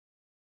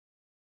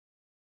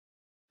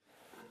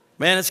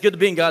Man, it's good to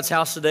be in God's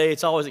house today.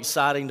 It's always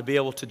exciting to be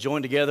able to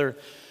join together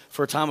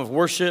for a time of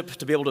worship,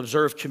 to be able to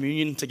observe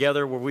communion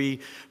together where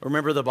we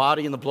remember the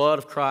body and the blood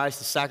of Christ,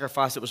 the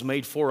sacrifice that was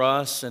made for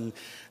us, and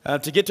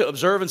to get to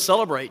observe and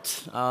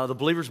celebrate the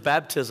believer's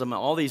baptism,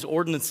 all these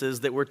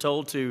ordinances that we're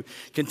told to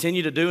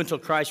continue to do until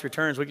Christ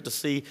returns. We get to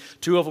see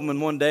two of them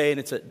in one day, and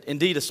it's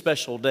indeed a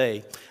special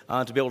day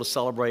to be able to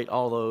celebrate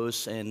all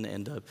those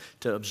and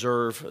to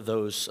observe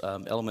those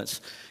elements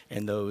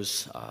and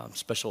those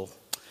special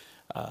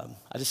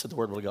I just said the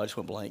word really good. I just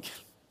went blank.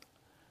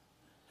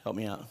 Help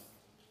me out.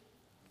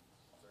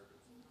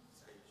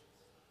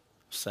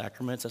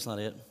 Sacraments, that's not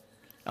it.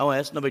 Oh,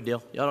 that's no big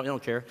deal. Y'all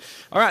don't care.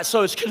 All right,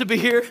 so it's good to be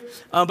here.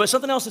 But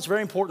something else that's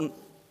very important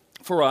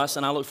for us,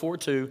 and I look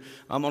forward to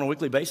on a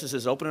weekly basis,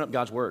 is opening up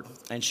God's Word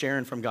and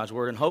sharing from God's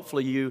Word. And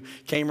hopefully you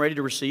came ready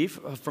to receive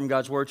from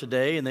God's Word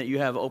today, and that you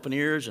have open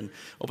ears and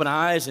open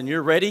eyes, and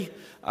you're ready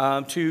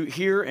to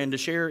hear and to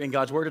share in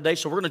God's Word today.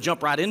 So we're going to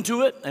jump right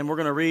into it, and we're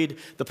going to read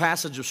the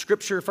passage of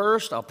Scripture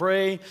first. I'll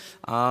pray,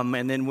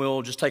 and then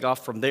we'll just take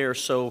off from there.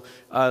 So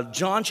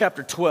John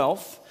chapter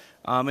 12.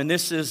 And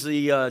this is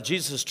the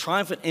Jesus'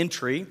 triumphant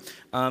entry.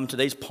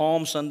 Today's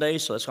Palm Sunday,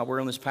 so that's why we're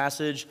in this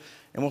passage.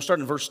 And we'll start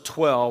in verse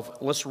 12.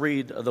 Let's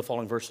read the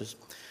following verses.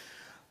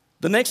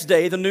 The next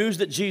day, the news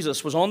that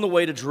Jesus was on the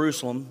way to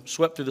Jerusalem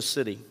swept through the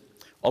city.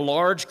 A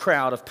large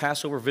crowd of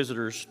Passover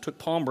visitors took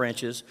palm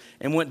branches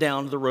and went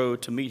down the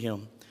road to meet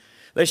him.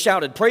 They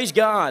shouted, "Praise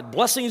God!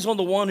 Blessings on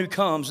the one who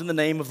comes in the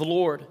name of the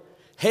Lord.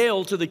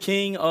 Hail to the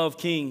King of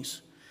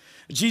Kings!"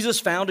 Jesus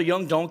found a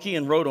young donkey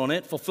and rode on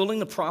it, fulfilling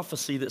the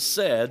prophecy that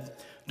said,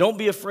 "Don't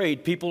be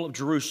afraid, people of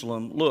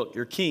Jerusalem. Look,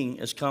 your king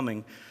is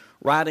coming,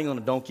 riding on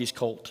a donkey's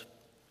colt."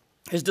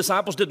 His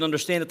disciples didn't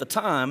understand at the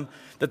time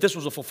that this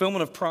was a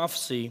fulfillment of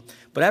prophecy,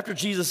 but after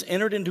Jesus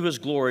entered into his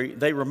glory,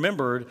 they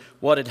remembered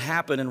what had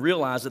happened and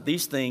realized that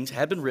these things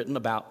had been written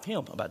about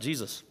him, about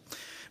Jesus.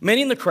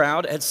 Many in the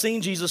crowd had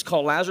seen Jesus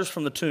call Lazarus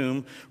from the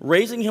tomb,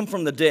 raising him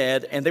from the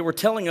dead, and they were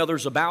telling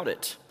others about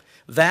it.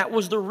 That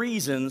was the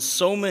reason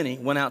so many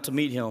went out to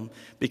meet him,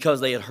 because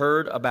they had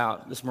heard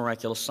about this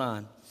miraculous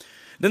sign.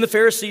 Then the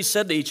Pharisees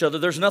said to each other,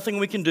 "There's nothing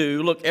we can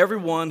do. Look,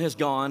 everyone has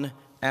gone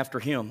after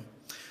him."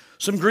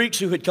 Some Greeks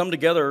who had come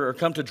together or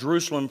come to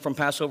Jerusalem from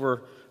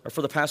Passover or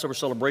for the Passover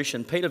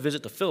celebration paid a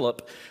visit to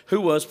Philip,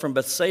 who was from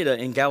Bethsaida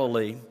in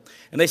Galilee.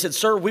 And they said,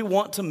 "Sir, we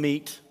want to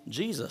meet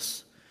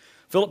Jesus."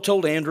 Philip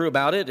told Andrew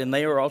about it, and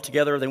they were all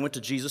together. They went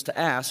to Jesus to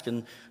ask,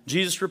 and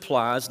Jesus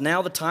replies,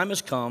 "Now the time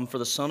has come for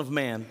the Son of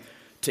Man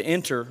to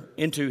enter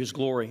into his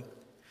glory.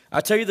 I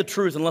tell you the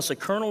truth, unless a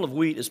kernel of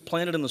wheat is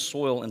planted in the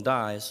soil and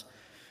dies,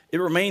 it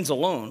remains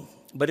alone,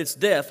 but its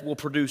death will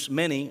produce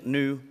many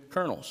new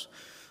kernels,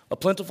 a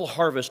plentiful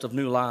harvest of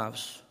new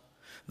lives.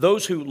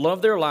 Those who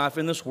love their life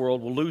in this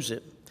world will lose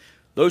it.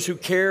 Those who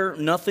care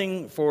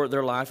nothing for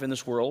their life in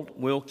this world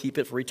will keep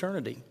it for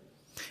eternity.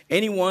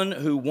 Anyone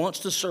who wants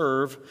to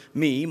serve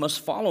me must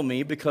follow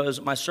me,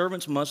 because my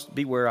servants must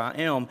be where I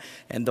am,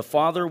 and the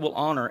Father will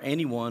honor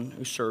anyone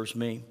who serves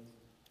me.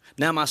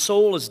 Now my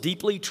soul is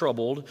deeply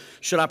troubled.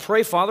 Should I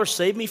pray, 'Father,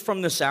 save me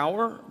from this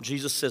hour?'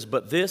 Jesus says,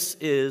 'But this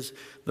is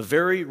the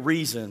very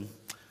reason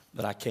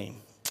that I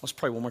came.'" Let's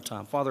pray one more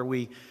time. Father,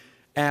 we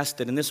ask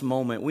that in this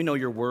moment, we know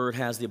your word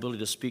has the ability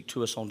to speak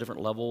to us on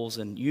different levels,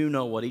 and you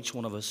know what each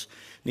one of us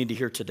need to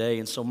hear today.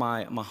 And so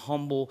my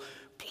humble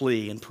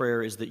plea and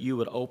prayer is that you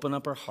would open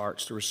up our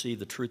hearts to receive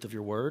the truth of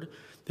your word,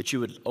 that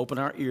you would open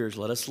our ears,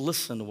 let us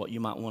listen to what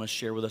you might want to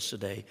share with us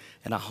today.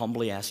 And I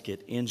humbly ask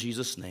it in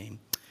Jesus' name,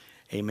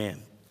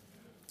 amen.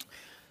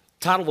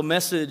 Title of the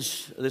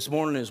message this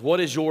morning is, "What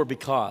is your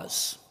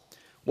because?"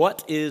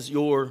 What is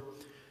your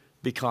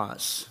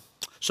because?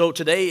 So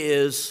today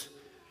is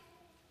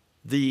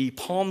the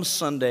Palm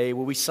Sunday,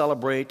 where we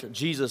celebrate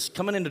Jesus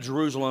coming into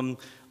Jerusalem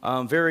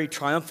very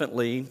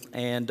triumphantly,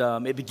 and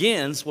it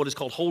begins what is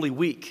called Holy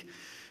Week.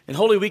 And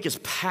Holy Week is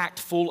packed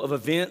full of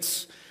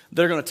events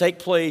that are going to take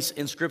place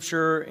in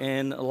Scripture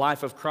and the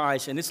life of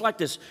Christ. And it's like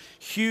this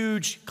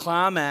huge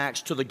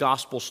climax to the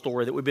gospel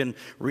story that we've been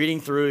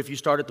reading through. If you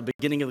start at the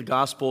beginning of the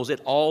Gospels,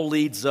 it all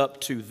leads up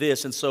to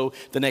this. And so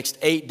the next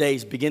 8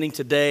 days, beginning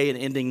today and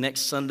ending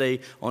next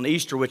Sunday on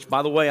Easter, which,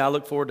 by the way, I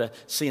look forward to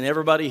seeing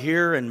everybody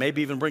here and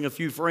maybe even bring a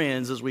few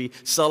friends as we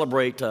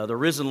celebrate the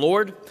risen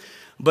Lord.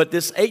 But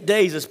this 8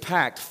 days is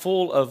packed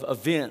full of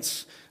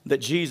events that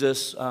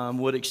Jesus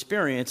would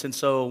experience. And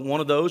so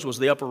one of those was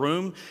the upper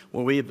room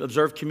where we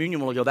observed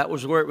communion a while ago. That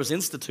was where it was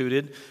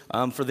instituted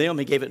for them.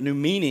 He gave it new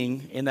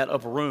meaning in that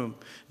upper room.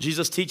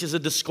 Jesus teaches a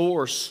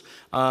discourse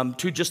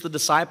to just the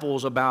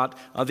disciples about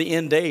the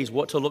end days,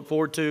 what to look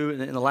forward to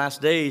in the last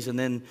days. And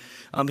then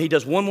he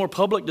does one more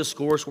public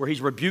discourse where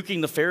he's rebuking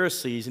the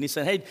Pharisees. And he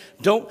said, "Hey,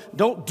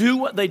 don't do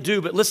what they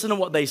do, but listen to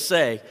what they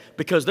say,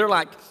 because they're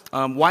like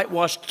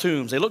whitewashed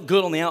tombs. They look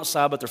good on the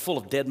outside, but they're full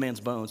of dead man's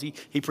bones."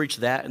 He preached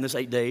that in this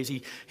 8 days.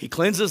 He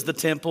cleanses the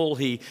temple.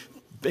 He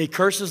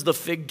curses the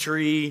fig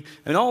tree.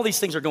 And all these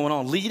things are going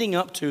on leading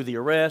up to the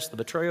arrest, the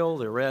betrayal,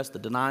 the arrest, the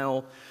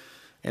denial.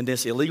 and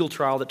this illegal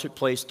trial that took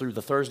place through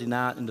the Thursday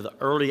night into the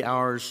early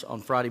hours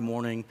on Friday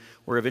morning,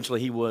 where eventually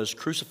he was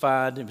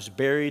crucified and was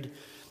buried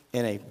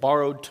in a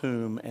borrowed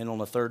tomb, and on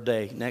the third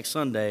day, next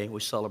Sunday,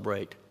 we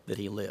celebrate that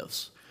he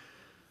lives.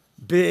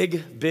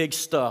 Big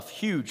stuff,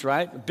 huge,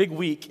 right? Big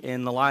week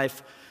in the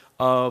life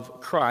of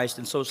Christ,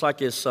 and so it's like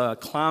this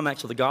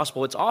climax of the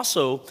gospel. It's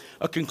also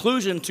a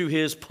conclusion to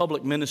his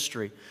public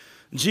ministry.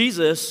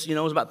 Jesus,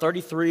 was about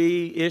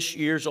 33-ish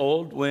years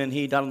old when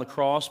he died on the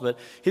cross, but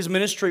his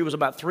ministry was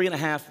about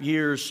 3.5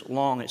 years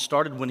long. It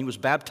started when he was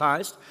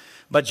baptized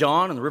by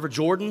John in the River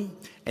Jordan,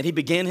 and he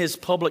began his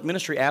public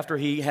ministry after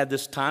he had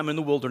this time in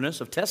the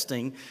wilderness of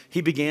testing.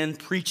 He began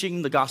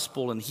preaching the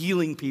gospel and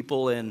healing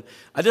people, and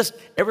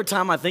every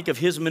time I think of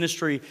his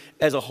ministry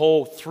as a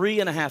whole,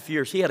 3.5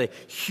 years, he had a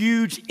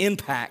huge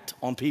impact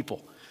on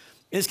people.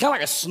 It's kind of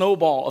like a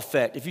snowball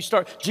effect.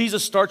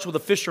 Jesus starts with a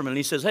fisherman, and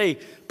he says, hey,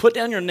 put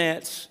down your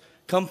nets,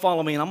 come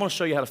follow me, and I'm going to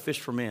show you how to fish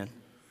for men.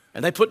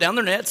 And they put down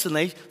their nets, and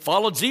they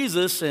followed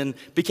Jesus and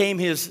became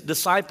his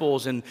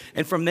disciples. And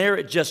from there,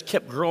 it just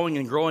kept growing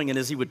and growing. And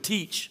as he would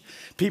teach,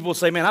 people would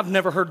say, man, I've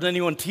never heard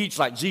anyone teach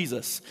like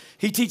Jesus.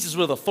 He teaches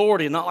with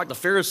authority, not like the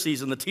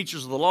Pharisees and the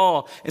teachers of the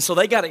law. And so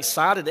they got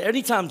excited.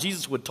 Anytime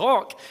Jesus would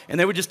talk, and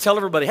they would just tell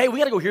everybody, hey, we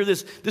got to go hear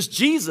this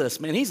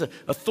Jesus, man. He's an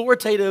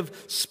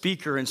authoritative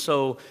speaker. And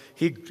so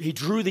he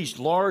drew these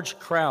large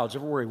crowds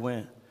everywhere he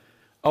went.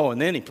 Oh,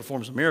 and then he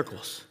performs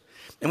miracles.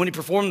 And when he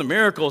performed the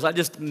miracles,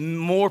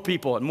 more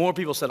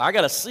people said, I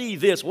got to see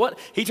this. What?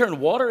 He turned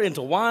water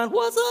into wine?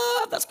 What's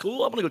up? That's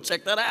cool. I'm going to go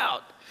check that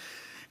out.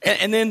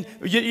 And then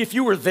if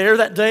you were there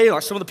that day,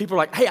 like some of the people are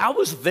like, hey, I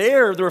was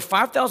there. There were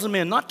 5,000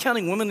 men, not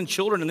counting women and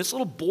children. And this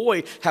little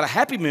boy had a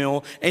Happy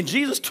Meal. And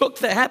Jesus took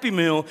that Happy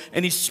Meal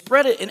and he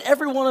spread it. And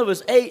every one of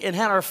us ate and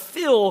had our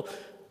fill.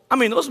 I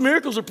mean, those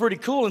miracles are pretty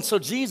cool. And so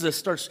Jesus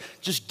starts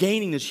just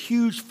gaining this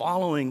huge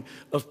following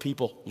of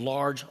people,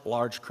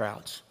 large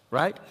crowds,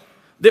 right?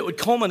 That would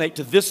culminate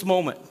to this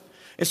moment.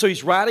 And so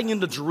he's riding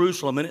into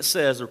Jerusalem, and it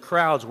says the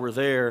crowds were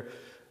there,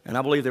 and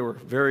I believe they were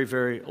very,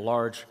 very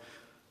large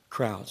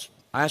crowds.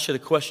 I ask you the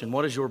question,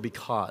 what is your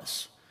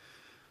because?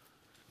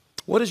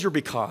 What is your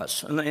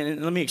because? And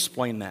let me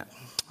explain that.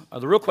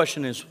 The real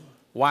question is,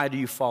 why do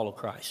you follow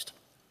Christ?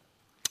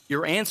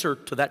 Your answer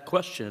to that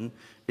question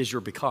is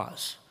your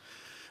because.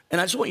 And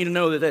I just want you to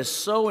know that is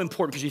so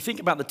important because you think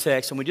about the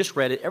text, and we just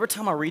read it. Every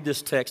time I read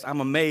this text, I'm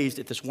amazed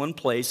at this one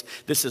place.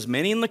 This says,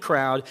 many in the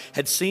crowd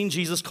had seen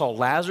Jesus call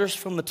Lazarus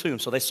from the tomb.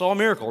 So they saw a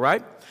miracle,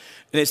 right?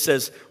 And it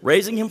says,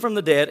 raising him from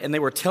the dead, and they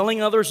were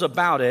telling others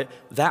about it.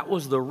 That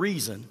was the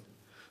reason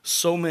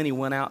so many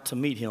went out to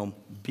meet him,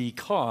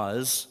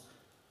 because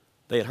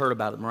they had heard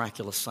about the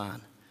miraculous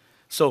sign.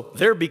 So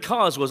their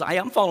because was,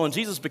 I'm following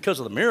Jesus because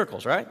of the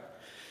miracles, right?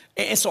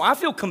 And so I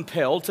feel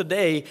compelled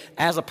today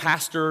as a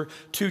pastor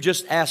to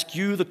just ask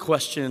you the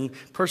question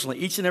personally,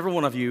 each and every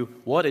one of you,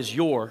 what is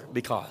your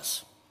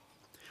because?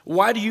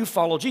 Why do you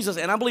follow Jesus?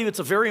 And I believe it's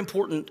a very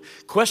important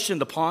question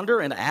to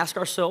ponder and to ask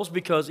ourselves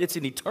because it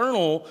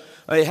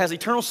has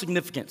eternal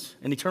significance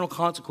and eternal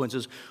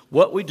consequences.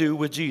 What we do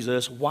with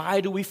Jesus,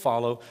 why do we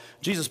follow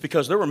Jesus?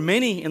 Because there were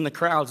many in the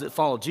crowds that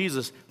followed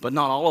Jesus, but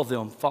not all of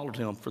them followed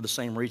him for the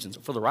same reasons,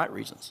 for the right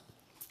reasons,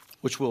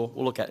 which we'll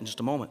look at in just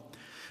a moment.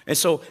 And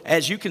so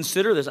as you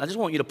consider this, I just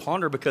want you to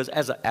ponder because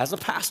as a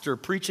pastor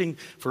preaching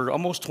for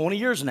almost 20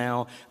 years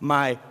now,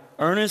 my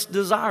earnest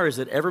desire is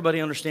that everybody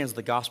understands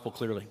the gospel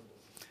clearly.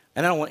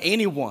 And I don't want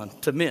anyone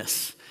to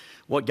miss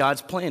what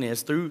God's plan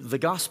is through the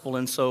gospel.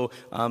 And so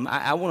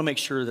I want to make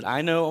sure that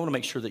I want to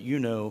make sure that you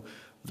know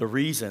the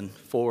reason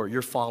for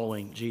your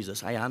following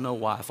Jesus. I know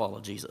why I follow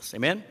Jesus.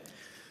 Amen?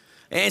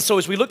 And so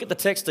as we look at the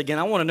text again,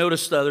 I want to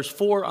notice there's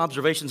 4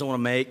 observations I want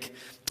to make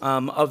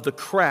of the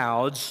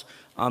crowds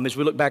as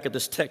we look back at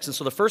this text. And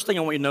so the first thing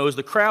I want you to know is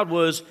the crowd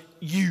was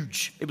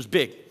huge. It was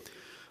big.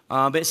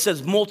 It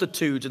says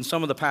multitudes in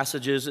some of the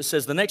passages. It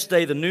says the next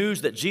day the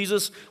news that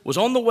Jesus was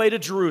on the way to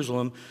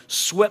Jerusalem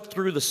swept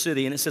through the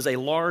city. And it says a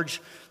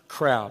large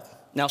crowd.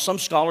 Now some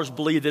scholars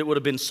believe that it would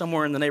have been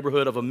somewhere in the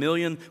neighborhood of 1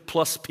 million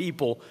plus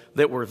people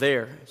that were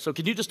there. So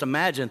can you just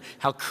imagine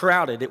how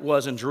crowded it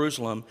was in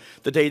Jerusalem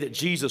the day that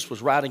Jesus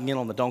was riding in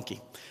on the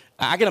donkey?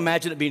 I can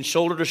imagine it being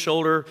shoulder to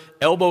shoulder,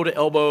 elbow to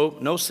elbow,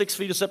 no 6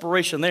 feet of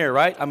separation there,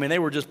 right? I mean, they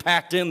were just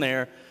packed in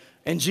there.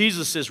 And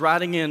Jesus is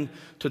riding in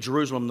to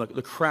Jerusalem.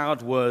 The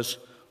crowd was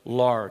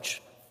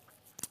large.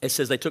 It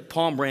says they took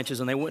palm branches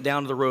and they went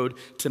down to the road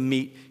to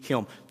meet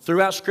him.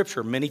 Throughout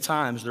Scripture, many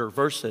times there are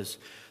verses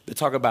that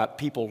talk about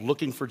people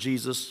looking for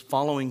Jesus,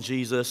 following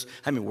Jesus.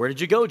 I mean, where did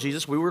you go,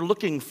 Jesus? We were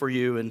looking for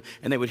you. And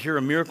they would hear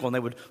a miracle and they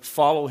would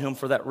follow him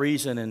for that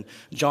reason. And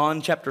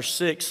John chapter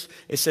 6,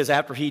 it says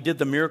after he did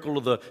the miracle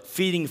of the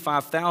feeding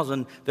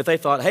 5,000 that they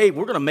thought, hey,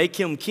 we're going to make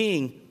him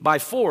king by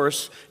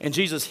force. And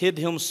Jesus hid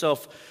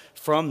himself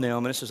from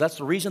them. And it says that's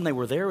the reason they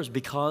were there was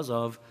because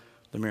of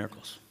the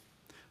miracles.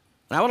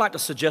 And I would like to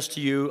suggest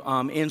to you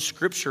in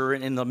Scripture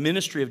and in the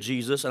ministry of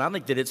Jesus, and I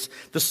think that it's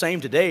the same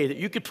today, that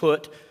you could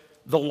put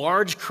the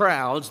large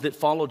crowds that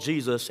follow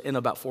Jesus in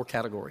about 4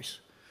 categories.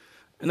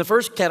 And the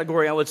first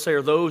category I would say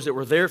are those that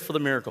were there for the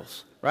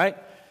miracles, right?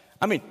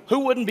 I mean,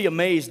 who wouldn't be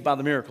amazed by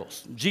the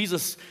miracles?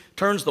 Jesus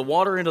turns the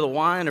water into the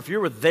wine. If you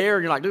were there,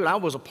 you're like, dude, I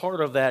was a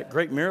part of that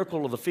great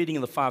miracle of the feeding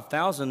of the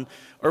 5,000.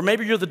 Or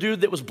maybe you're the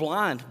dude that was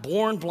blind,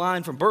 born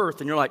blind from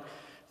birth, and you're like,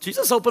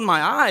 Jesus opened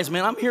my eyes,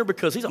 man. I'm here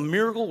because he's a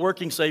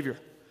miracle-working Savior,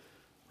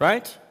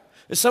 right?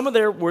 And some of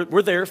them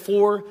were there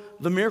for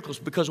the miracles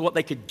because of what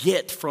they could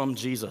get from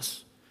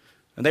Jesus.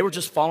 And they were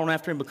just following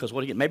after him because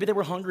what he get. Maybe they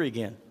were hungry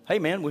again. Hey,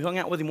 man, we hung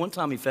out with him one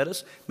time. He fed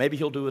us. Maybe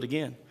he'll do it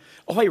again.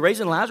 Oh, hey,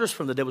 raising Lazarus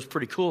from the dead was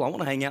pretty cool. I want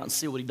to hang out and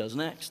see what he does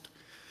next.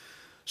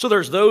 So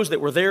there's those that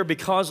were there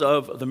because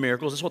of the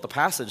miracles. That's what the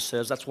passage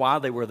says. That's why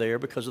they were there,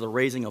 because of the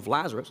raising of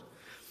Lazarus.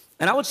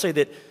 And I would say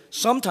that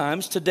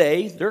sometimes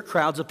today there are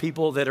crowds of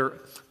people that are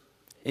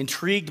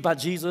intrigued by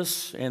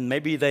Jesus, and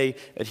maybe they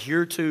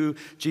adhere to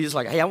Jesus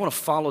like, hey, I want to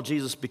follow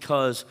Jesus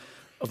because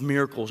of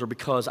miracles or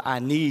because I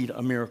need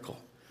a miracle.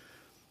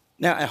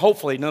 Now, and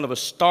hopefully none of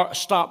us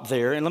stop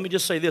there. And let me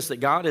just say this, that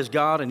God is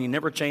God and he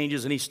never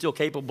changes and he's still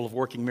capable of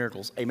working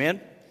miracles. Amen?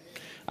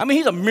 I mean,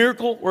 he's a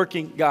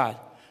miracle-working God.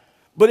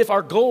 But if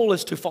our goal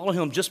is to follow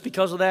him just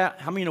because of that,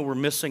 how many know we're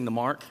missing the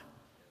mark?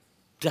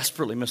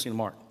 Desperately missing the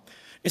mark.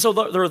 And so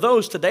there are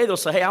those today, they'll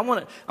say, hey, I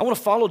want to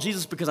follow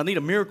Jesus because I need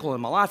a miracle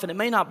in my life. And it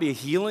may not be a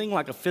healing,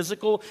 like a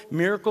physical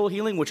miracle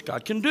healing, which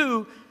God can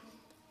do.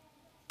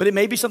 But it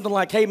may be something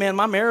like, hey, man,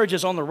 my marriage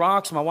is on the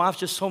rocks. My wife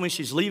just told me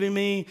she's leaving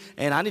me,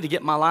 and I need to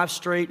get my life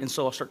straight. And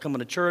so I start coming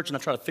to church, and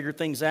I try to figure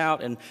things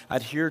out, and I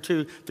adhere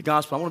to the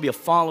gospel. I want to be a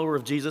follower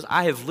of Jesus.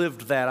 I have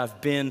lived that. I've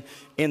been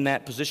in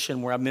that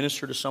position where I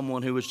minister to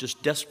someone who was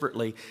just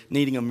desperately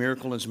needing a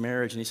miracle in his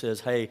marriage. And he says,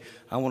 hey,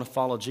 I want to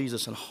follow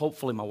Jesus, and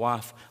hopefully my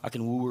wife, I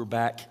can woo her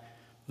back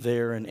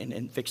there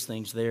and fix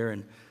things there.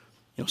 And,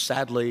 you know,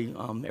 sadly,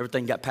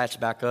 everything got patched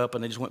back up,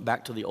 and they just went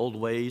back to the old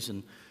ways.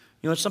 And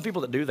you know, there's some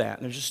people that do that,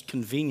 and it's just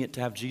convenient to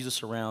have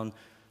Jesus around,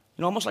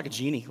 you know, almost like a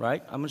genie,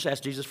 right? I'm going to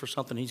ask Jesus for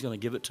something, he's going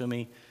to give it to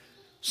me.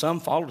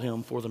 Some followed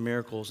him for the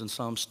miracles, and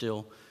some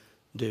still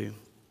do.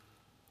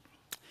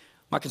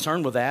 My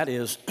concern with that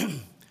is,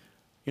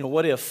 you know,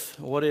 what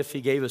if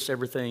he gave us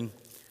everything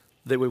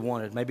that we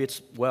wanted? Maybe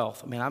it's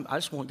wealth. I mean, I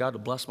just want God to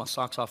bless my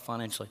socks off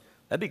financially.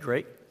 That'd be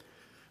great.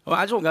 Well,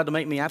 I just want God to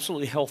make me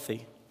absolutely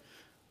healthy.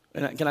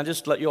 And can I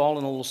just let you all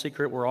in a little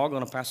secret? We're all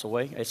going to pass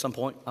away at some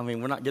point. I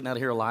mean, we're not getting out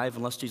of here alive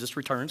unless Jesus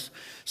returns.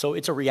 So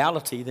it's a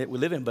reality that we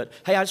live in. But,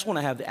 hey, I just want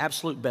to have the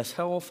absolute best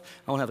health.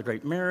 I want to have a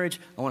great marriage.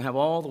 I want to have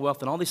all the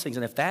wealth and all these things.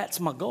 And if that's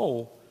my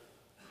goal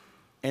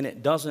and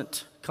it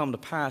doesn't come to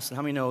pass, then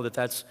how many know that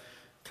that's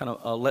kind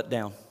of a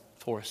letdown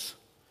for us?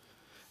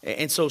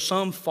 And so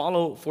some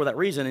follow for that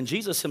reason. And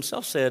Jesus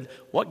himself said,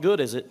 what good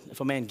is it if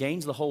a man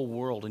gains the whole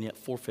world and yet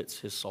forfeits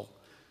his soul?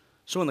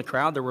 So in the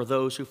crowd, there were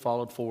those who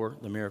followed for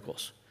the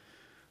miracles.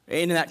 And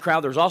in that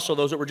crowd, there's also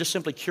those that were just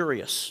simply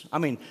curious. I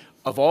mean,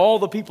 of all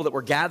the people that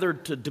were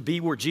gathered to be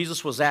where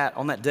Jesus was at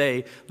on that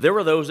day, there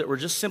were those that were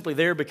just simply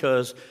there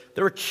because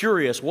they were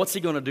curious. What's he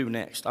going to do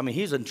next? I mean,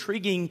 he's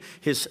intriguing.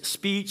 His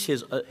speech,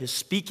 his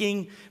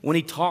speaking, when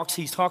he talks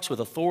with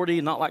authority,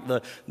 not like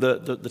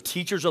the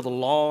teachers of the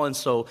law. And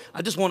so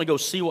I just want to go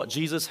see what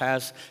Jesus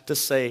has to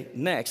say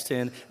next.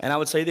 And I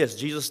would say this,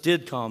 Jesus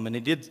did come and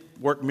he did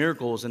work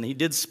miracles and he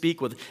did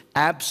speak with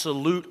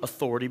absolute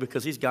authority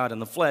because he's God in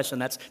the flesh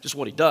and that's just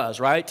what he does,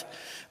 right?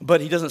 But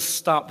he doesn't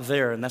stop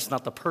there, and that's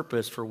not the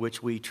purpose for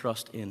which we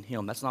trust in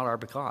him. That's not our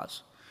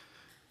because.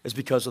 It's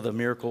because of the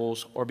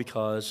miracles or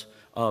because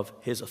of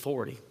his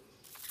authority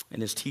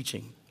and his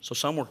teaching. So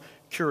some were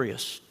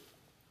curious.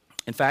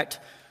 In fact,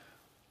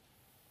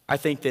 I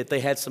think that they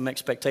had some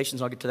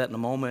expectations. I'll get to that in a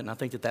moment. And I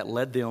think that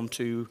led them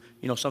to,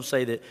 you know, some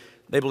say that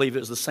they believe it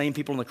was the same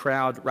people in the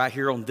crowd right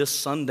here on this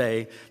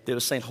Sunday that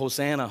was saying,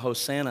 Hosanna,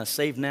 Hosanna,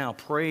 save now,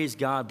 praise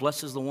God,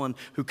 blessed is the one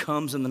who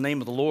comes in the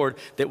name of the Lord,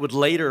 that would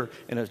later,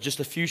 in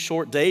just a few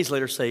short days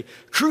later, say,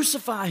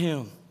 crucify him.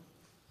 And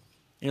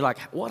you're like,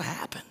 what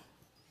happened?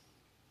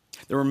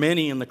 There were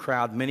many in the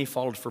crowd. Many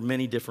followed for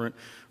many different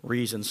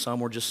reasons. Some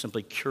were just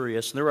simply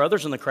curious. And there were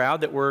others in the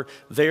crowd that were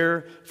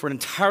there for an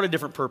entirely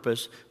different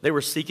purpose. They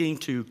were seeking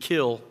to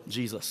kill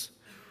Jesus.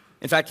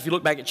 In fact, if you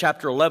look back at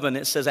chapter 11,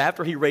 it says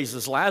after he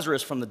raises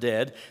Lazarus from the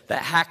dead,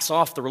 that hacks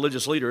off the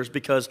religious leaders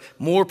because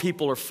more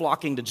people are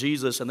flocking to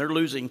Jesus and they're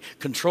losing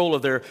control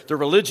of their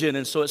religion.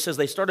 And so it says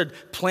they started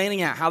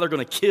planning out how they're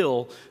going to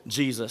kill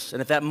Jesus.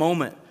 And at that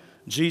moment,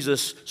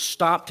 Jesus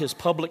stopped his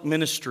public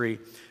ministry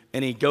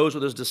and he goes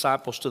with his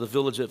disciples to the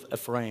village of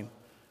Ephraim.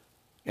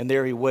 And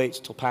there he waits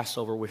till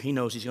Passover where he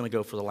knows he's going to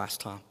go for the last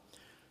time.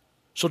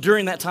 So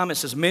during that time, it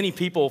says many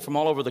people from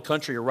all over the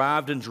country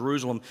arrived in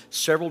Jerusalem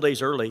several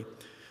days early.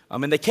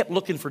 And they kept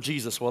looking for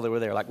Jesus while they were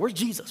there. Like, where's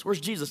Jesus?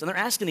 Where's Jesus? And they're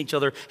asking each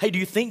other, hey, do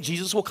you think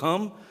Jesus will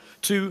come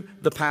to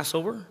the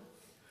Passover?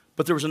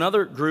 But there was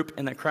another group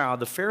in that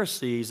crowd, the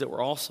Pharisees, that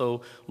were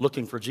also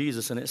looking for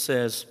Jesus. And it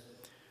says,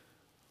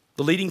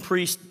 the leading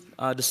priest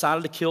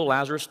decided to kill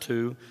Lazarus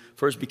too,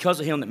 for it's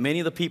because of him that many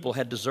of the people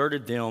had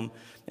deserted them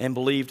and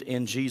believed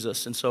in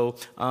Jesus. And so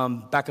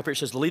back up here it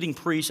says, the leading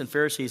priests and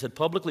Pharisees had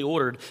publicly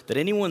ordered that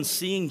anyone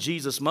seeing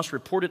Jesus must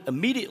report it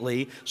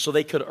immediately so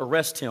they could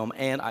arrest him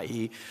and,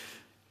 i.e.,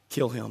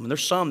 kill him. And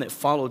there's some that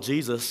followed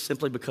Jesus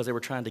simply because they were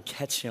trying to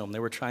catch him. They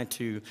were trying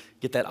to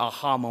get that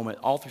aha moment.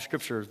 All through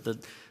Scripture,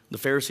 the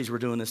Pharisees were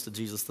doing this to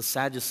Jesus. The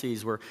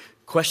Sadducees were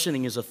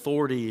questioning his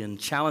authority and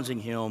challenging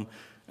him.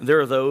 And there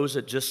are those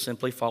that just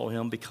simply follow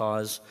him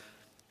because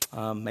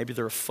maybe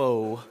they're a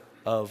foe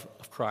of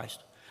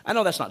Christ. I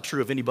know that's not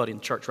true of anybody in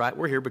the church, right?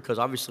 We're here because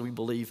obviously we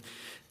believe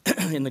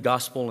in the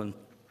gospel.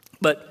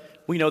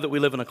 But we know that we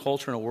live in a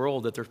culture and a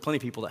world that there's plenty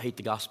of people that hate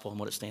the gospel and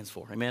what it stands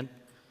for. Amen?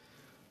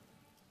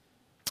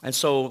 And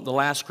so the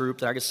last group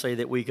that I could say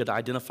that we could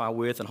identify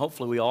with, and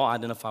hopefully we all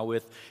identify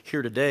with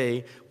here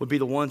today, would be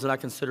the ones that I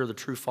consider the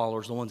true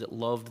followers, the ones that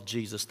loved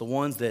Jesus, the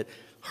ones that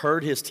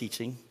heard his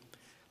teaching.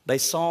 They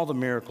saw the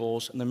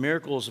miracles, and the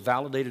miracles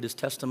validated his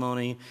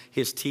testimony,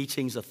 his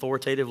teachings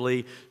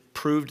authoritatively,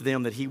 proved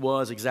them that he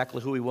was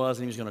exactly who he was,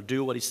 and he was going to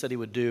do what he said he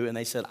would do. And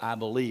they said, I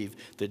believe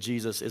that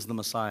Jesus is the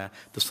Messiah,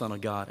 the Son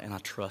of God, and I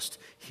trust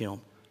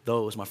him.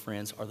 Those, my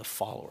friends, are the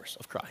followers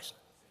of Christ.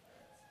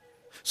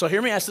 So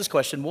hear me ask this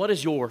question. What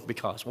is your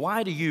because?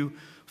 Why do you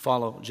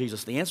follow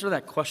Jesus? The answer to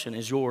that question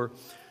is your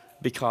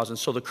because. And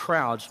so the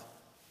crowds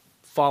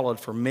followed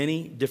for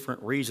many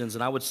different reasons,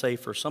 and I would say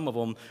for some of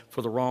them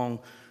for the wrong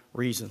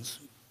reasons.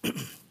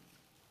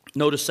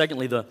 Notice,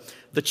 secondly, the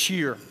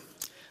cheer,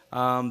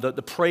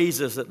 the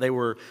praises that they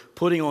were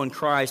putting on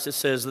Christ. It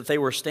says that they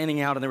were standing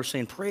out and they were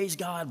saying, praise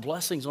God,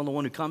 blessings on the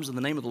one who comes in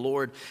the name of the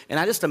Lord. And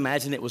I just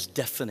imagine it was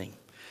deafening.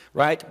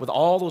 Right? With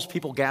all those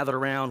people gathered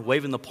around,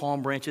 waving the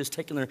palm branches,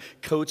 taking their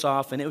coats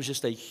off, and it was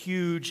just a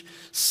huge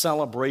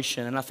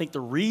celebration. And I think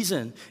the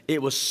reason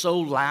it was so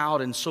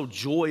loud and so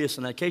joyous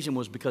on that occasion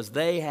was because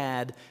they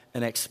had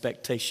an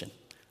expectation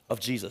of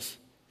Jesus.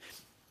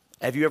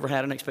 Have you ever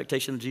had an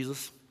expectation of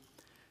Jesus?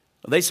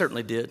 Well, they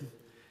certainly did.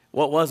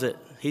 What was it?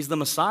 He's the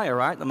Messiah,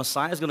 right? The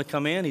Messiah is going to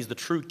come in. He's the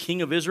true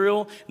King of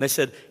Israel. And they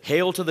said,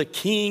 hail to the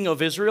King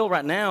of Israel.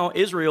 Right now,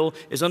 Israel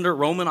is under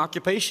Roman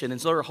occupation.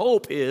 And so their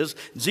hope is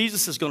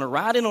Jesus is going to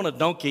ride in on a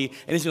donkey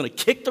and he's going to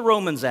kick the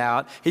Romans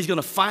out. He's going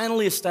to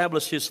finally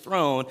establish his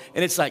throne.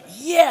 And it's like,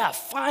 yeah,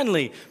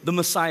 finally, the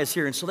Messiah is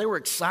here. And so they were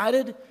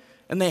excited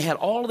and they had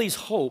all of these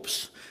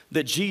hopes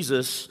that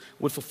Jesus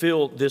would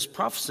fulfill this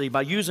prophecy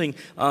by using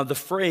the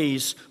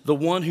phrase, the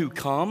one who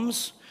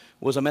comes,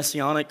 was a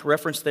messianic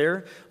reference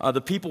there.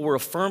 The people were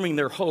affirming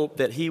their hope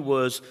that he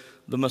was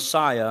the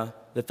Messiah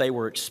that they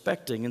were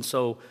expecting. And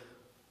so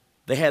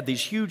they had these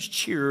huge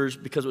cheers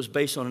because it was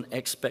based on an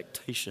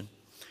expectation.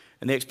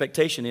 And the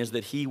expectation is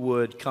that he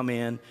would come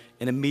in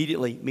and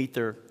immediately meet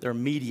their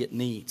immediate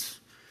needs.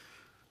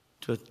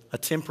 To a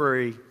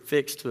temporary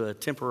fix to a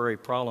temporary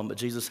problem, but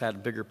Jesus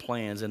had bigger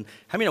plans. And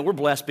how many know we're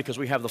blessed because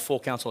we have the full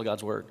counsel of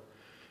God's word?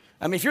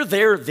 I mean, if you're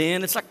there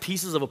then, it's like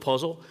pieces of a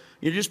puzzle.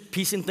 You're just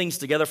piecing things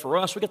together. For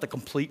us, we got the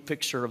complete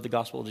picture of the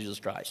gospel of Jesus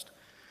Christ.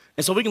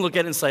 And so we can look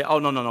at it and say, oh,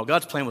 no.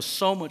 God's plan was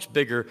so much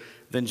bigger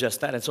than just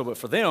that. And so, but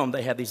for them,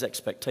 they had these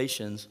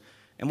expectations.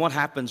 And what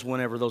happens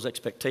whenever those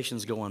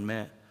expectations go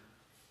unmet?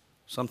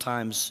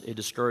 Sometimes it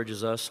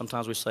discourages us.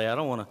 Sometimes we say, I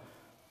don't want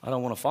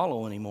to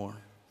follow anymore.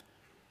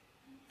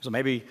 So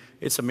maybe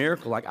it's a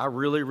miracle. Like, I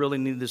really, really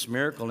need this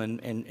miracle.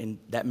 And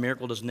that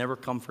miracle does never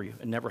come for you.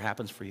 It never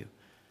happens for you.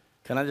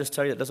 Can I just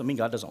tell you, it doesn't mean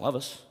God doesn't love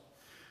us.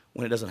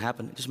 When it doesn't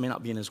happen, it just may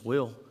not be in his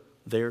will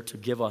there to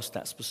give us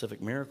that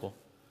specific miracle,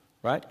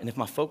 right? And if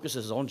my focus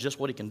is on just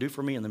what he can do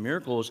for me and the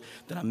miracles,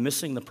 then I'm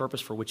missing the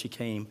purpose for which he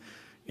came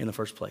in the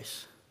first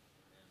place.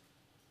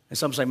 And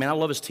some say, man, I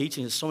love his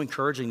teaching. It's so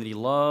encouraging that he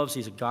loves.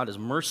 He's a God of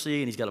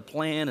mercy, and he's got a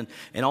plan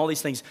and all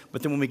these things.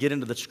 But then when we get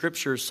into the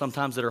scriptures,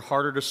 sometimes that are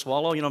harder to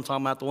swallow, you know what I'm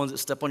talking about, the ones that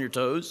step on your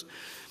toes.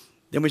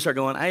 Then we start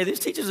going, hey, these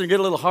teachings are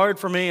getting a little hard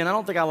for me, and I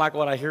don't think I like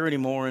what I hear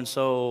anymore. And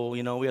so,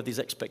 we have these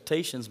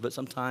expectations, but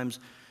sometimes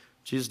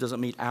Jesus doesn't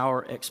meet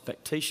our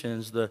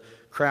expectations. The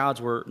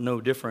crowds were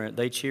no different.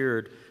 They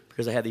cheered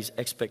because they had these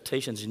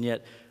expectations, and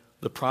yet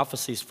the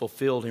prophecies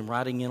fulfilled. Him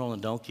riding in on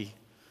a donkey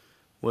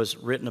was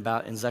written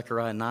about in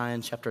Zechariah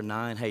 9, chapter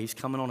 9. Hey, he's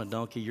coming on a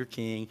donkey, your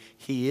king.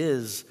 He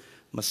is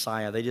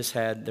Messiah. They just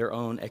had their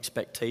own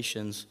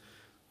expectations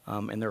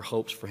and their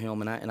hopes for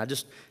him. And I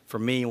just, for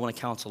me, I want to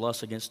counsel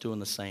us against doing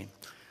the same.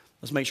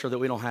 Let's make sure that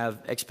we don't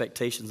have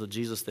expectations of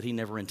Jesus that he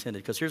never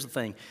intended. Because here's the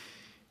thing.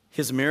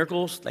 His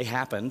miracles, they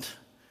happened,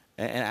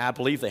 and I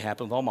believe they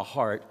happened with all my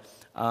heart,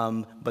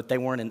 but they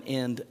weren't an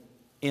end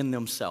in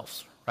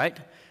themselves, right?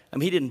 I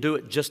mean, he didn't do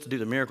it just to do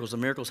the miracles. The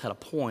miracles had a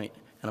point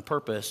and a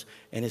purpose,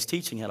 and his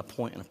teaching had a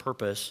point and a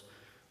purpose.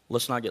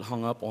 Let's not get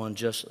hung up on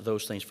just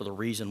those things for the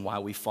reason why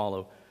we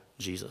follow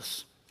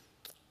Jesus.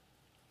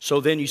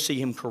 So then you see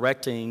him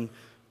correcting,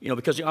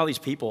 because all these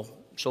people,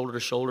 shoulder to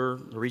shoulder,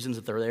 the reasons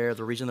that they're there,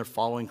 the reason they're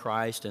following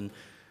Christ, and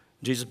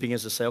Jesus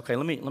begins to say, okay,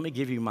 let me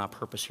give you my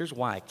purpose. Here's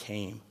why I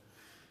came.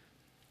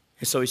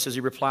 And so he says, he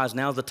replies,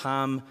 now's the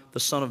time the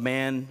Son of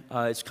Man,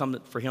 it's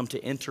come for him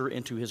to enter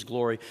into his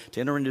glory.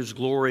 To enter into his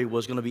glory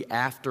was going to be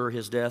after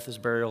his death, his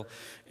burial,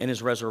 and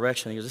his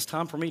resurrection. He goes, it's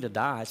time for me to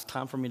die. It's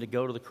time for me to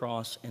go to the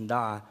cross and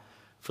die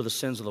for the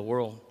sins of the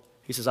world.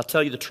 He says, I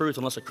tell you the truth,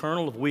 unless a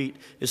kernel of wheat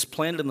is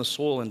planted in the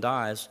soil and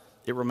dies,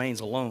 it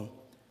remains alone.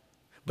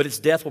 But its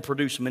death will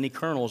produce many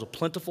kernels, a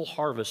plentiful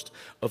harvest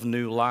of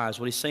new lives.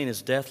 What he's saying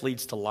is death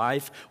leads to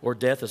life, or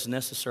death is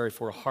necessary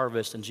for a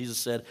harvest. And Jesus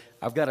said,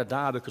 I've got to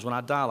die because when I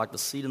die, like the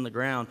seed in the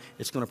ground,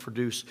 it's going to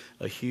produce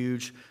a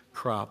huge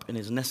crop and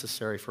is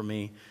necessary for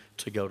me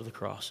to go to the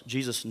cross.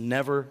 Jesus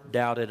never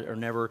doubted or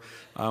never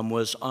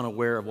was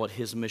unaware of what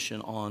his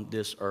mission on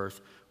this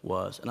earth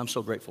was. And I'm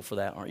so grateful for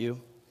that, aren't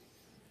you?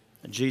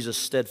 And Jesus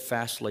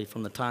steadfastly,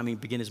 from the time he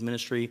began his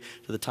ministry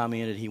to the time he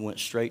ended, he went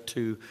straight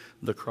to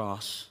the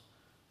cross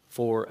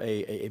for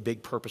a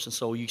big purpose. And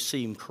so you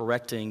see him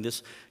correcting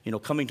this,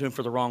 coming to him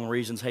for the wrong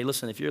reasons. Hey,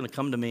 listen, if you're going to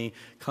come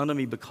to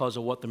me because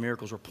of what the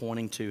miracles were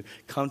pointing to.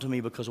 Come to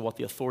me because of what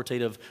the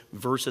authoritative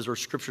verses or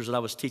scriptures that I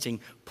was teaching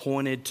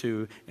pointed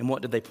to. And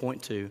what did they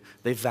point to?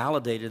 They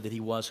validated that he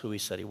was who he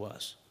said he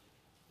was.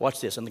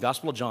 Watch this. In the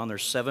Gospel of John,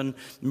 there's 7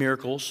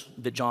 miracles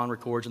that John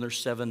records, and there's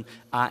 7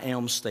 I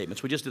am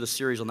statements. We just did a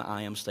series on the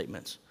I am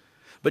statements.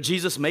 But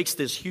Jesus makes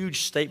this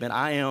huge statement,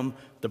 I am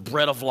the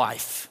bread of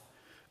life.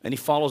 And he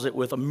follows it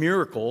with a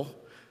miracle.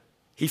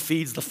 He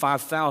feeds the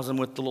 5,000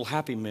 with the little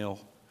Happy Meal.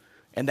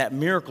 And that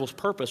miracle's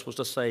purpose was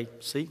to say,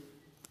 see,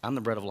 I'm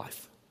the bread of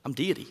life. I'm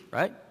deity,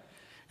 right?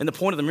 And the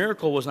point of the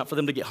miracle was not for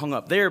them to get hung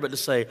up there, but to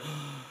say,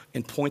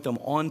 and point them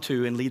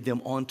onto and lead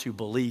them onto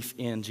belief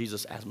in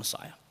Jesus as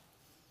Messiah.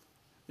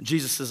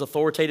 Jesus'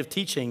 authoritative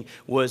teaching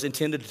was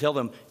intended to tell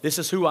them, this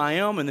is who I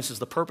am and this is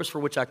the purpose for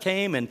which I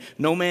came, and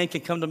no man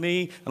can come to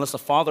me unless the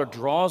Father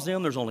draws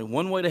them. There's only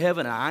one way to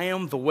heaven, and I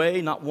am the way,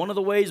 not one of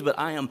the ways, but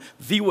I am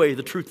the way,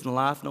 the truth, and the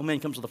life. No man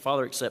comes to the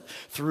Father except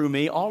through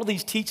me. All of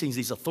these teachings,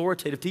 these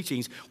authoritative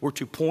teachings, were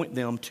to point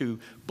them to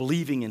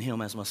believing in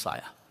him as Messiah.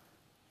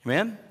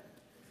 Amen?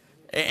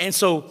 And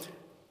so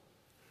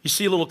you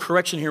see a little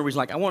correction here where he's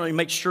like, I want to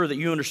make sure that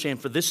you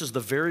understand, for this is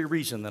the very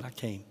reason that I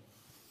came.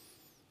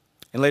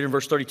 And later in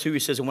verse 32, he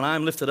says, and when I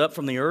am lifted up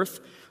from the earth,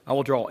 I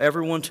will draw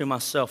everyone to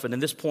myself. And in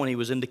this point, he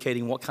was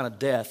indicating what kind of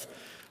death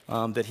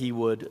that he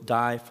would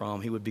die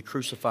from. He would be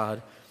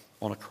crucified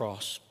on a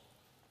cross.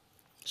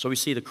 So we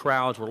see the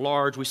crowds were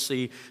large. We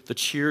see the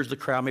cheers of the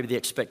crowd, maybe the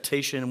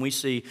expectation. And we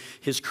see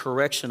his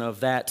correction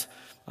of that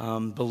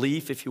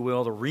belief, if you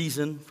will, the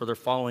reason for their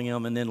following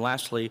him. And then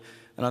lastly,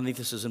 and I think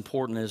this is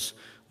important, is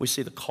we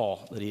see the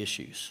call that he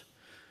issues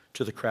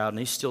to the crowd. And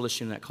he's still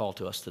issuing that call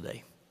to us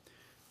today.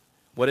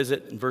 What is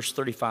it? In verse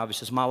 35, he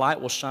says, my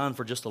light will shine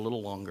for just a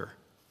little longer.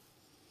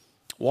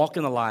 Walk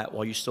in the light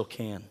while you still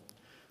can,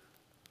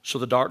 so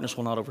the darkness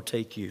will not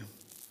overtake you.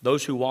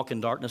 Those who walk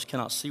in darkness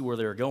cannot see where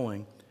they are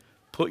going.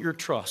 Put your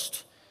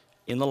trust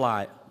in the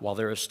light while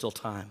there is still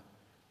time.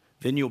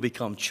 Then you'll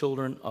become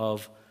children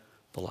of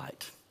the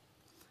light.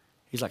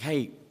 He's like,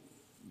 hey,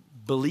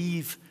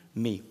 believe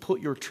me.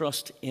 Put your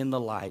trust in the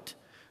light,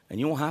 and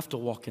you won't have to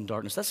walk in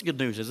darkness. That's good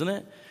news, isn't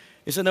it?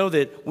 Is to know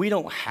that we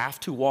don't have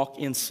to walk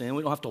in sin.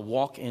 We don't have to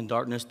walk in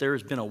darkness. There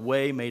has been a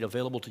way made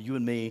available to you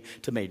and me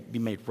to be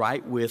made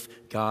right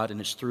with God,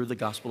 and it's through the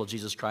gospel of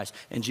Jesus Christ.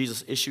 And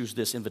Jesus issues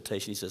this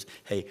invitation. He says,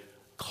 hey,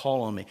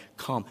 call on me.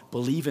 Come,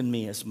 believe in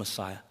me as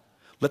Messiah.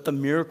 Let the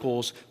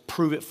miracles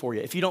prove it for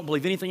you. If you don't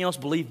believe anything else,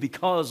 believe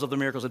because of the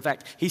miracles. In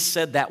fact, he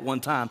said that one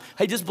time.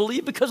 Hey, just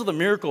believe because of the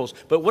miracles.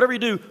 But whatever you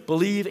do,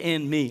 believe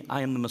in me. I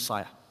am the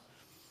Messiah.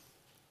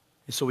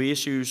 And so he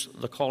issues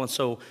the call. And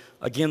so,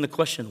 again, the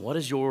question, what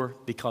is your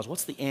because?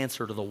 What's the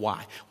answer to the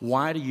why?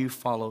 Why do you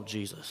follow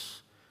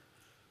Jesus?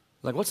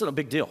 Like, what's a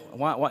big deal?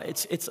 Why?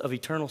 It's of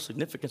eternal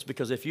significance,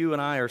 because if you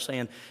and I are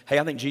saying, hey,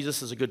 I think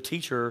Jesus is a good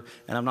teacher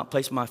and I'm not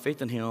placing my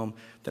faith in him,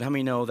 then how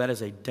many know that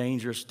is a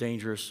dangerous,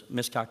 dangerous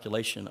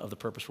miscalculation of the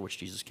purpose for which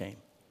Jesus came?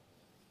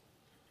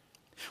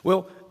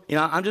 Well,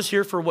 I'm just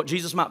here for what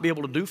Jesus might be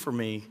able to do for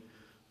me.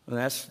 And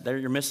there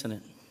you're missing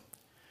it.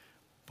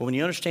 But when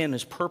you understand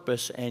his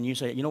purpose and you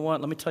say, you know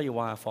what, let me tell you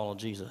why I follow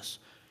Jesus.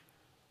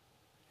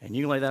 And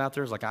you lay that out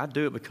there, it's like, I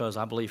do it because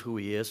I believe who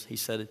he is. He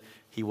said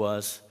he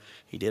was.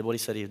 He did what he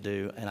said he would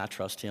do, and I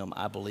trust him.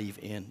 I believe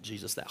in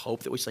Jesus. That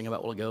hope that we sing about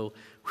a while ago,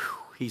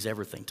 he's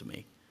everything to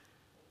me.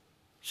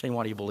 Shane,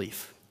 why do you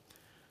believe?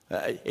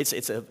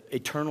 It's an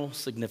eternal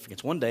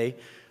significance. One day,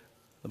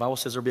 the Bible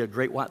says there'll be a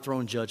great white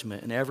throne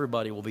judgment, and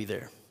everybody will be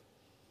there.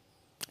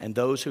 And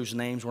those whose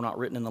names were not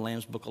written in the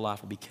Lamb's Book of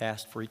Life will be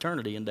cast for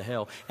eternity into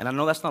hell. And I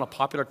know that's not a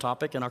popular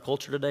topic in our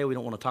culture today. We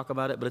don't want to talk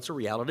about it, but it's a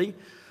reality.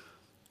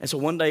 And so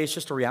one day it's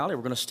just a reality.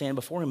 We're going to stand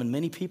before him, and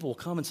many people will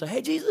come and say,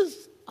 hey,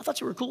 Jesus, I thought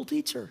you were a cool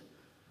teacher.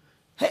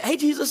 Hey,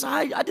 Jesus,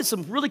 I did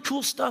some really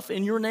cool stuff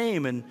in your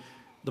name. And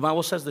the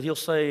Bible says that he'll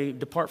say,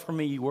 depart from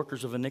me, you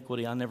workers of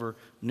iniquity. I never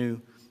knew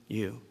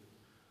you.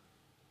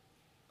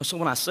 So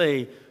when I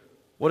say,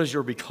 what is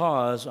your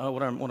because?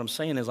 What I'm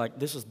saying is, like,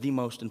 this is the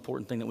most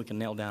important thing that we can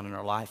nail down in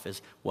our life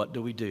is, what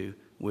do we do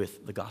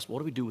with the gospel? What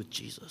do we do with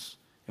Jesus?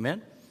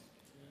 Amen?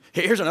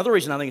 Here's another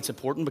reason I think it's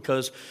important,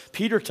 because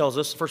Peter tells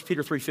us, 1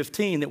 Peter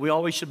 3:15, that we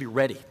always should be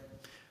ready.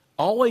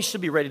 Always should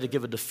be ready to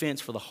give a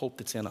defense for the hope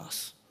that's in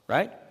us,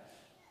 right?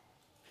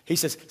 He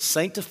says,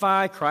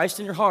 sanctify Christ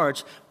in your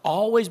hearts.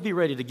 Always be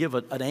ready to give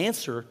an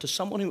answer to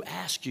someone who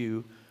asks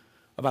you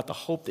about the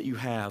hope that you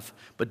have,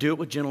 but do it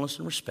with gentleness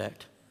and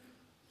respect.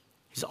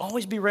 He says,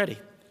 always be ready.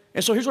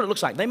 And so here's what it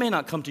looks like. They may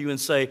not come to you and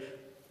say,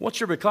 what's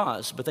your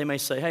because? But they may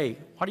say, hey,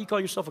 why do you call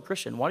yourself a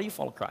Christian? Why do you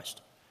follow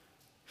Christ?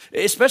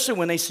 Especially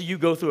when they see you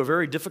go through a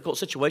very difficult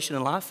situation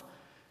in life,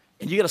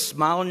 and you got a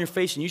smile on your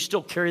face, and you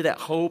still carry that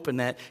hope and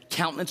that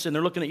countenance, and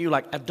they're looking at you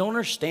like, I don't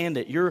understand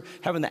it. You're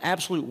having the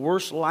absolute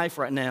worst life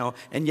right now,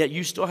 and yet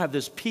you still have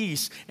this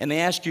peace, and they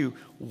ask you,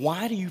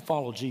 why do you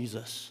follow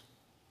Jesus?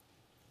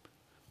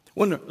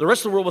 When the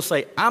rest of the world will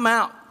say, I'm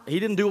out. He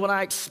didn't do what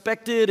I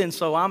expected, and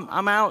so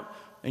I'm out,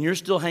 and you're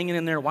still hanging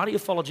in there. Why do you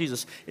follow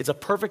Jesus? It's a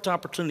perfect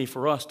opportunity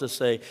for us to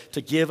say,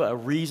 to give a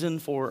reason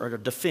for, or a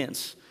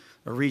defense,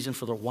 a reason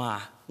for the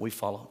why we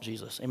follow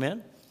Jesus.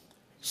 Amen?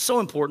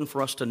 So important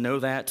for us to know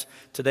that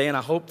today, and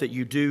I hope that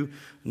you do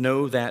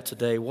know that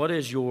today. What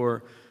is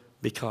your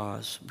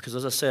because? Because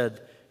as I said,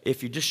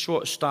 if you just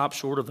stop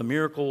short of the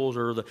miracles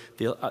or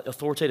the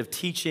authoritative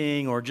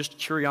teaching or just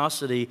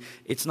curiosity,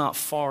 it's not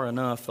far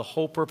enough. The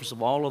whole purpose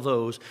of all of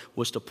those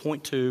was to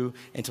point to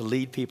and to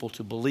lead people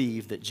to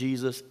believe that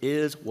Jesus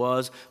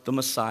was the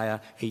Messiah.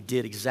 He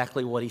did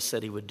exactly what he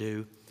said he would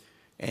do,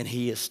 and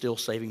he is still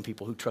saving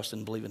people who trust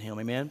and believe in him.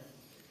 Amen?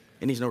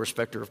 And he's no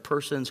respecter of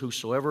persons.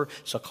 Whosoever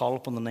shall call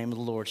upon the name of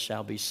the Lord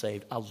shall be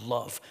saved. I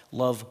love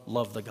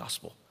the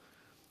gospel.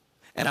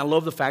 And I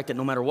love the fact that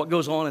no matter what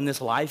goes on in this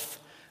life,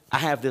 I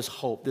have this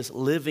hope, this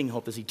living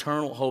hope, this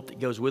eternal hope that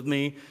goes with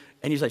me.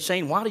 And you say,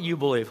 Shane, why do you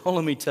believe? Well,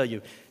 let me tell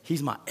you,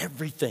 he's my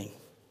everything.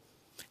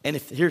 And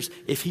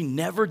if he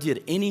never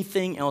did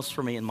anything else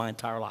for me in my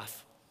entire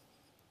life,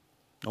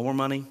 no more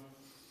money,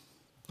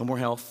 no more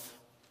health,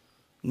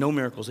 no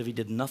miracles, if he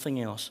did nothing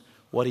else,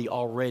 what he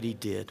already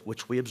did,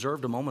 which we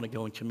observed a moment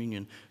ago in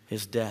communion,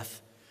 his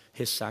death,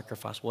 his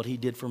sacrifice, what he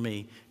did for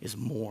me is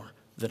more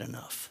than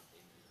enough.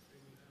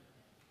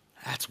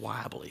 That's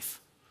why I believe.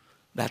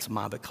 That's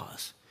my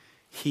because.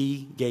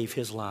 He gave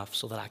his life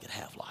so that I could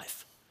have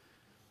life.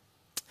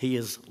 He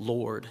is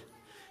Lord.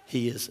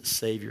 He is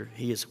Savior.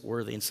 He is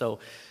worthy. And so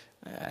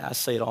I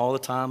say it all the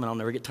time, and I'll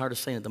never get tired of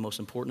saying it. The most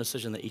important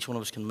decision that each one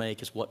of us can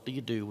make is, what do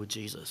you do with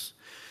Jesus?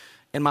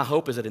 And my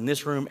hope is that in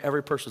this room,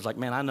 every person's like,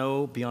 man, I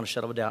know beyond a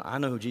shadow of a doubt, I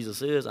know who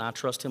Jesus is. I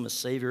trust him as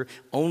Savior.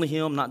 Only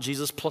him, not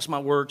Jesus plus my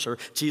works or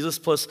Jesus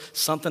plus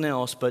something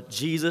else, but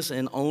Jesus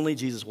and only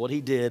Jesus. What he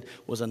did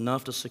was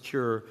enough to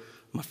secure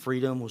my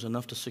freedom, was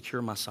enough to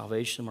secure my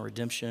salvation, my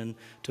redemption,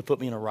 to put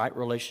me in a right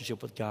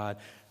relationship with God.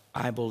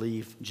 I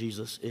believe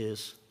Jesus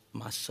is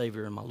my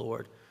Savior and my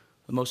Lord.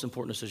 The most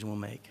important decision we'll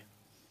make.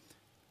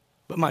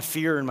 But my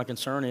fear and my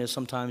concern is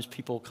sometimes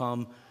people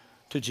come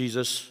to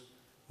Jesus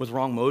with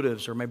wrong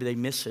motives, or maybe they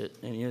miss it.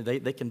 And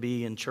they can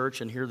be in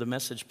church and hear the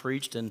message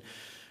preached, and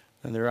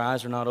their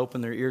eyes are not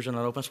open, their ears are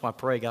not open. That's why I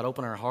pray, God,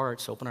 open our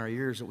hearts, open our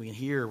ears that we can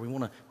hear. We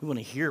want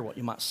to hear what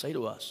you might say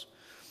to us.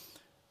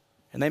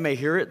 And they may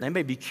hear it, they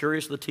may be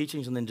curious of the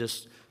teachings and then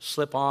just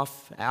slip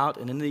off out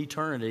and into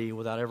eternity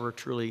without ever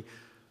truly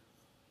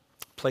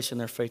placing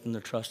their faith and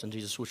their trust in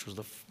Jesus, which was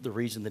the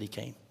reason that he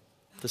came,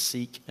 to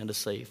seek and to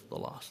save the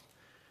lost.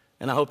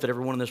 And I hope that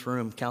everyone in this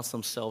room counts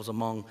themselves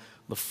among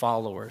the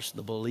followers,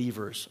 the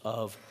believers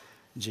of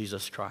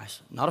Jesus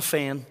Christ. Not a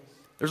fan.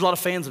 There's a lot of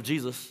fans of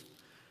Jesus.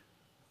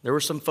 There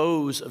were some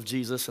foes of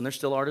Jesus, and there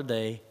still are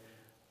today.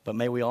 But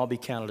may we all be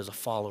counted as a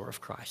follower of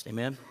Christ.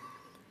 Amen?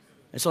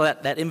 And so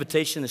that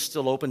invitation is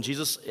still open.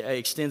 Jesus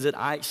extends it.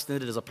 I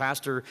extend it as a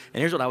pastor.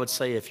 And here's what I would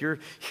say. If you're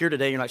here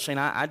today, you're like, Shane,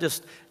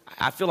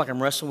 I feel like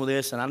I'm wrestling with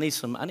this, and I need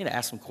to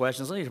ask some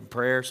questions. I need some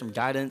prayer, some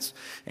guidance.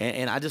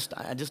 And I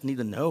just need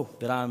to know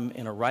that I'm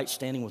in a right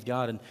standing with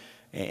God.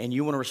 And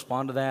you want to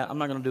respond to that. I'm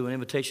not going to do an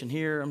invitation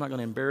here. I'm not going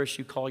to embarrass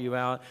you, call you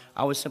out.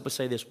 I would simply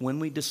say this. When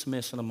we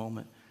dismiss in a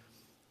moment,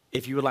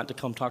 if you would like to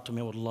come talk to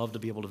me, I would love to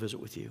be able to visit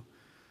with you.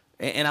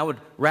 And I would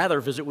rather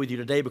visit with you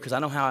today because I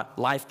know how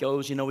life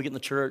goes. You know, we get in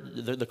the church,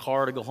 the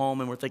car to go home,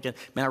 and we're thinking,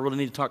 man, I really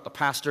need to talk to the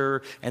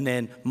pastor. And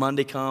then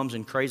Monday comes,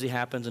 and crazy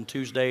happens, and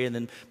Tuesday, and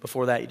then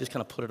before that, you just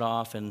kind of put it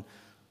off. And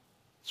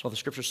so the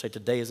scriptures say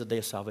today is a day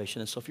of salvation.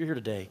 And so if you're here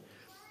today,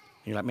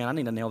 and you're like, man, I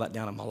need to nail that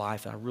down in my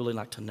life, and I really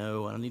like to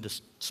know, and I need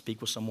to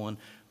speak with someone.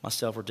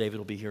 Myself or David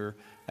will be here,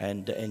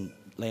 and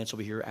Lance will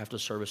be here after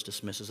the service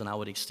dismisses, and I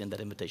would extend that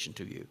invitation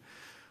to you.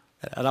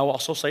 And I will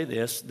also say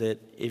this, that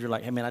if you're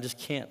like, hey, man, I just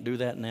can't do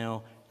that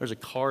now, there's a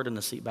card in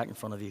the seat back in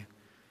front of you.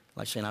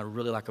 Like saying, I'd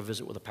really like a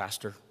visit with a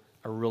pastor.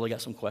 I really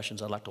got some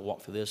questions. I'd like to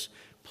walk through this.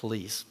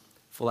 Please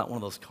fill out one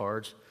of those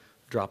cards,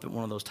 drop it in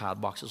one of those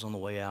tithe boxes on the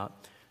way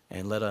out,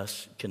 and let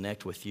us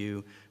connect with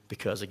you.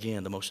 Because,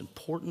 again, the most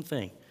important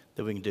thing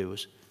that we can do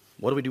is,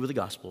 what do we do with the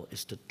gospel?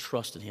 Is to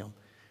trust in him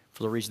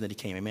for the reason that he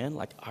came. Amen?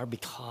 Like our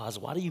because.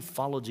 Why do you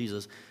follow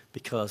Jesus?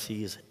 Because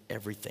he is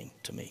everything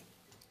to me.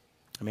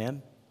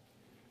 Amen?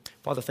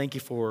 Father, thank you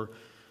for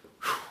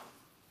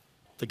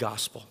the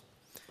gospel.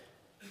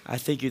 I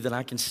thank you that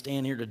I can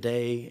stand here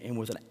today and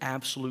with an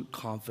absolute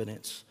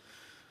confidence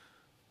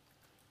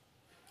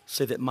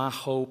say that my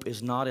hope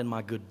is not in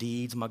my good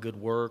deeds, my good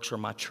works, or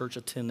my church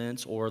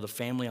attendance, or the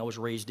family I was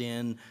raised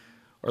in,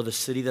 or the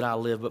city that I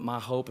live, but my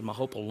hope and my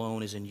hope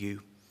alone is in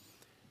you.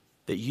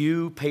 that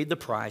you paid the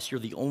price. You're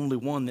the only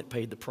one that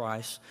paid the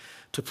price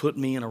to put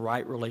me in a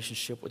right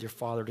relationship with your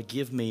Father, to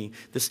give me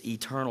this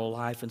eternal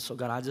life. And so,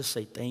 God, I just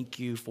say thank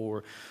you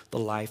for the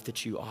life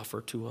that you offer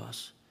to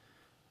us.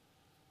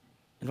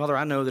 And Father,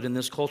 I know that in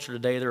this culture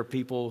today, there are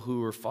people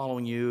who are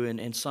following you,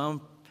 and some,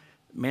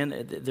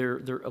 man,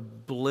 they're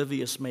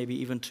oblivious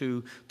maybe even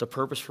to the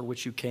purpose for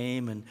which you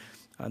came, and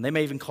they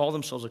may even call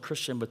themselves a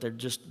Christian, but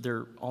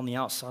they're on the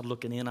outside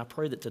looking in. I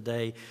pray that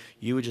today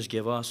you would just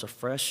give us a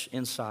fresh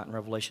insight and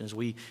revelation as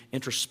we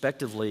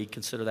introspectively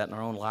consider that in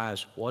our own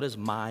lives. What is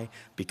my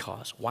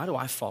because? Why do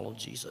I follow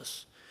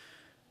Jesus?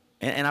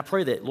 And I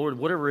pray that, Lord,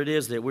 whatever it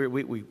is that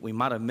we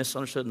might have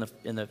misunderstood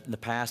in the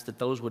past, that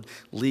those would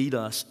lead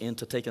us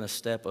into taking a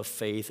step of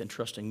faith and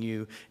trusting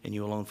you and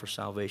you alone for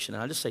salvation.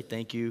 And I just say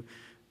thank you,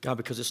 God,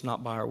 because it's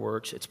not by our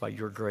works, it's by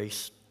your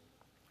grace.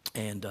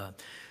 And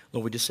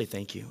Lord, we just say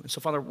thank you. And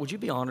so, Father, would you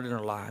be honored in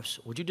our lives?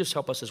 Would you just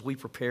help us as we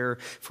prepare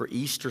for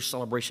Easter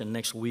celebration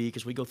next week,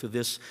 as we go through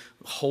this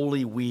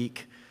holy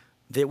week,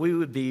 that we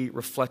would be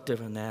reflective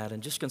in that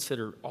and just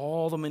consider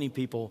all the many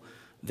people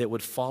that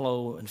would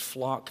follow and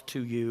flock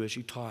to you as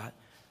you taught,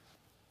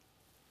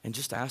 and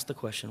just ask the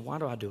question, why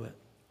do I do it?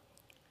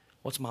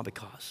 What's my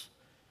because?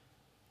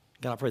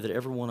 God, I pray that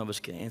every one of us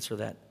can answer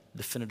that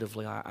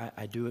definitively.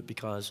 I do it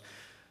because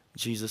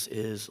Jesus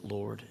is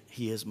Lord.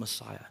 He is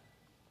Messiah.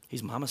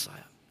 He's my Messiah.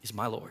 He's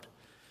my Lord.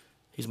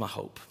 He's my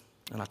hope,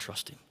 and I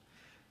trust him.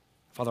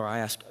 Father, I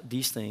ask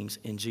these things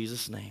in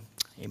Jesus' name.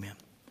 Amen.